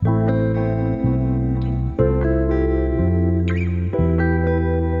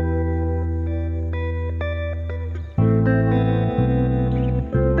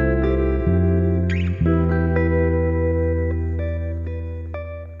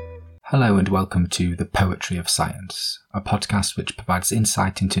Hello and welcome to The Poetry of Science, a podcast which provides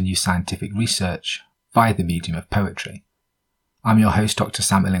insight into new scientific research via the medium of poetry. I'm your host, Dr.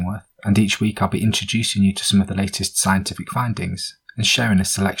 Sam Illingworth, and each week I'll be introducing you to some of the latest scientific findings and sharing a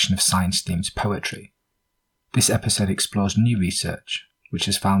selection of science-themed poetry. This episode explores new research, which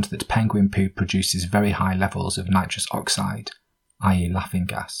has found that penguin poo produces very high levels of nitrous oxide, i.e. laughing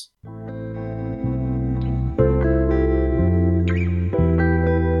gas.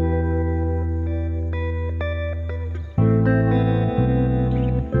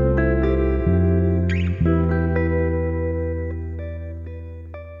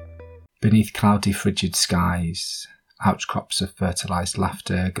 Beneath cloudy frigid skies, outcrops of fertilised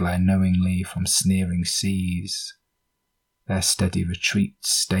laughter glare knowingly from sneering seas, their steady retreat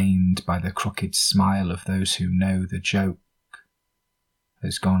stained by the crooked smile of those who know the joke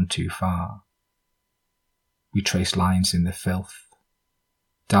has gone too far. We trace lines in the filth,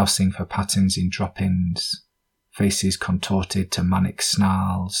 dousing for patterns in drop-ins, faces contorted to manic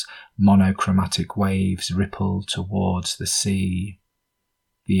snarls, monochromatic waves ripple towards the sea.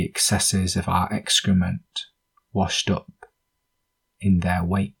 The excesses of our excrement washed up in their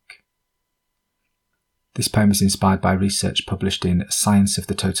wake. This poem is inspired by research published in Science of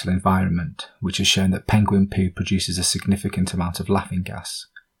the Total Environment, which has shown that penguin poo produces a significant amount of laughing gas.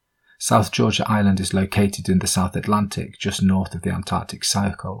 South Georgia Island is located in the South Atlantic, just north of the Antarctic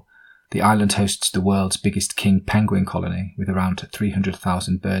Circle. The island hosts the world's biggest king penguin colony, with around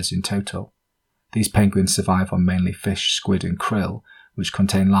 300,000 birds in total. These penguins survive on mainly fish, squid and krill, which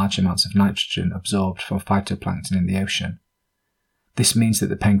contain large amounts of nitrogen absorbed from phytoplankton in the ocean. This means that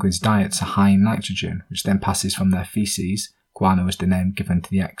the penguins' diets are high in nitrogen, which then passes from their feces, Guano is the name given to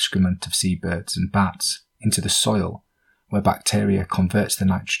the excrement of seabirds and bats, into the soil, where bacteria converts the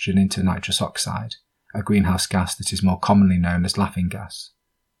nitrogen into nitrous oxide, a greenhouse gas that is more commonly known as laughing gas.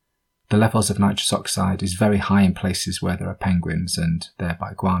 The levels of nitrous oxide is very high in places where there are penguins and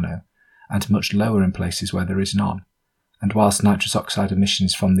thereby guano, and much lower in places where there is none. And whilst nitrous oxide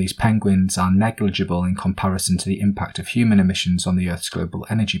emissions from these penguins are negligible in comparison to the impact of human emissions on the Earth's global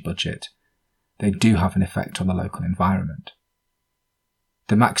energy budget, they do have an effect on the local environment.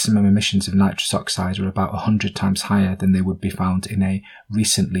 The maximum emissions of nitrous oxide are about 100 times higher than they would be found in a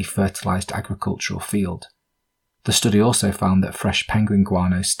recently fertilised agricultural field. The study also found that fresh penguin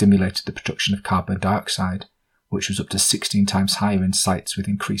guano stimulated the production of carbon dioxide, which was up to 16 times higher in sites with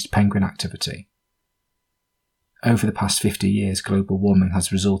increased penguin activity. Over the past 50 years, global warming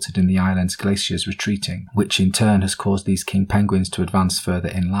has resulted in the island's glaciers retreating, which in turn has caused these king penguins to advance further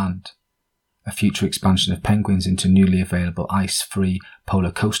inland. A future expansion of penguins into newly available ice-free polar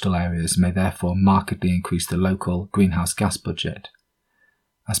coastal areas may therefore markedly increase the local greenhouse gas budget.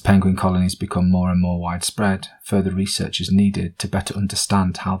 As penguin colonies become more and more widespread, further research is needed to better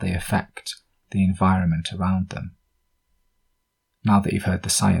understand how they affect the environment around them. Now that you've heard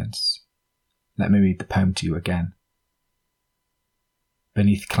the science, let me read the poem to you again.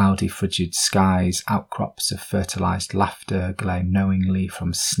 Beneath cloudy frigid skies, outcrops of fertilised laughter glare knowingly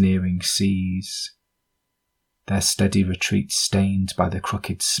from sneering seas, their steady retreat stained by the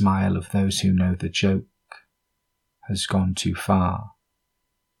crooked smile of those who know the joke has gone too far.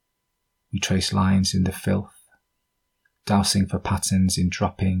 We trace lines in the filth, dousing for patterns in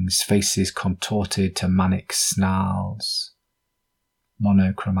droppings, faces contorted to manic snarls.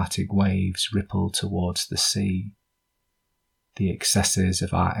 Monochromatic waves ripple towards the sea. The excesses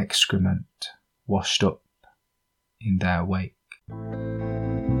of our excrement washed up in their wake.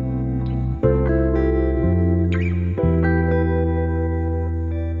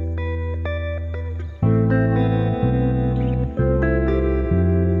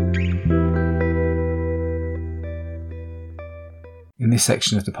 In this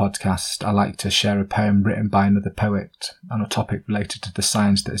section of the podcast, I like to share a poem written by another poet on a topic related to the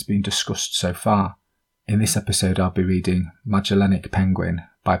science that has been discussed so far. In this episode, I'll be reading Magellanic Penguin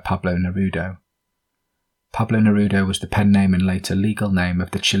by Pablo Neruda. Pablo Neruda was the pen name and later legal name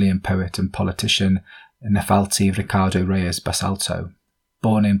of the Chilean poet and politician Nefalti Ricardo Reyes Basalto.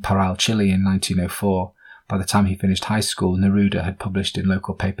 Born in Parral, Chile in 1904, by the time he finished high school, Neruda had published in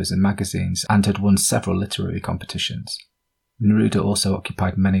local papers and magazines and had won several literary competitions. Neruda also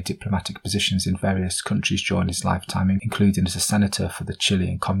occupied many diplomatic positions in various countries during his lifetime, including as a senator for the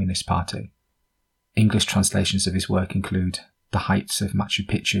Chilean Communist Party. English translations of his work include The Heights of Machu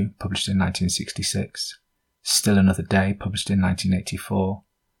Picchu, published in 1966, Still Another Day, published in 1984,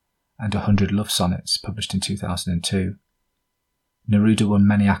 and 100 Love Sonnets, published in 2002. Neruda won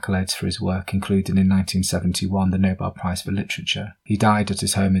many accolades for his work, including in 1971 the Nobel Prize for Literature. He died at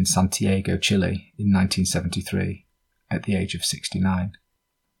his home in Santiago, Chile, in 1973. At the age of 69.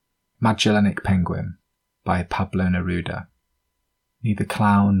 Magellanic Penguin by Pablo Neruda. Neither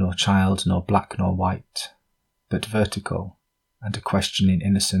clown nor child nor black nor white, but vertical, and a questioning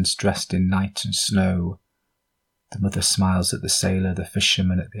innocence dressed in night and snow. The mother smiles at the sailor, the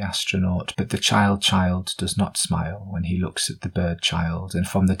fisherman at the astronaut, but the child does not smile when he looks at the bird child, and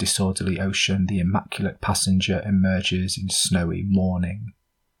from the disorderly ocean the immaculate passenger emerges in snowy mourning.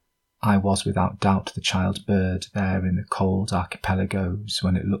 I was without doubt the child bird there in the cold archipelagos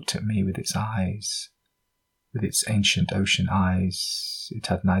when it looked at me with its eyes. With its ancient ocean eyes, it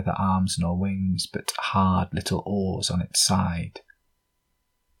had neither arms nor wings, but hard little oars on its side.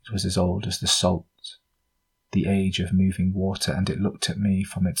 It was as old as the salt, the age of moving water, and it looked at me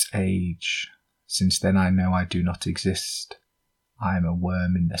from its age. Since then I know I do not exist. I am a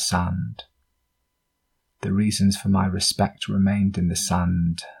worm in the sand. The reasons for my respect remained in the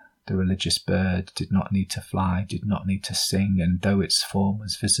sand. The religious bird did not need to fly, did not need to sing, and though its form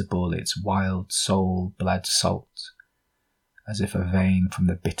was visible, its wild soul bled salt, as if a vein from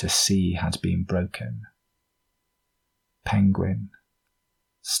the bitter sea had been broken. Penguin,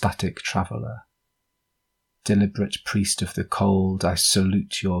 static traveller, deliberate priest of the cold, I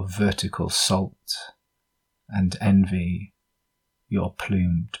salute your vertical salt, and envy your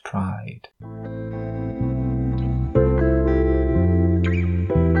plumed pride.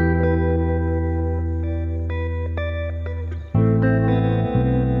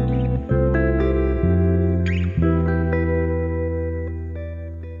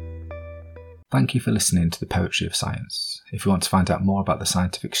 Thank you for listening to the Poetry of Science. If you want to find out more about the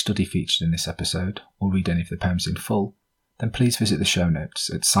scientific study featured in this episode, or read any of the poems in full, then please visit the show notes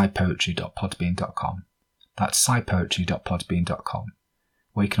at scipoetry.podbean.com. That's scipoetry.podbean.com,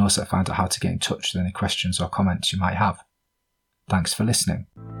 where you can also find out how to get in touch with any questions or comments you might have. Thanks for listening.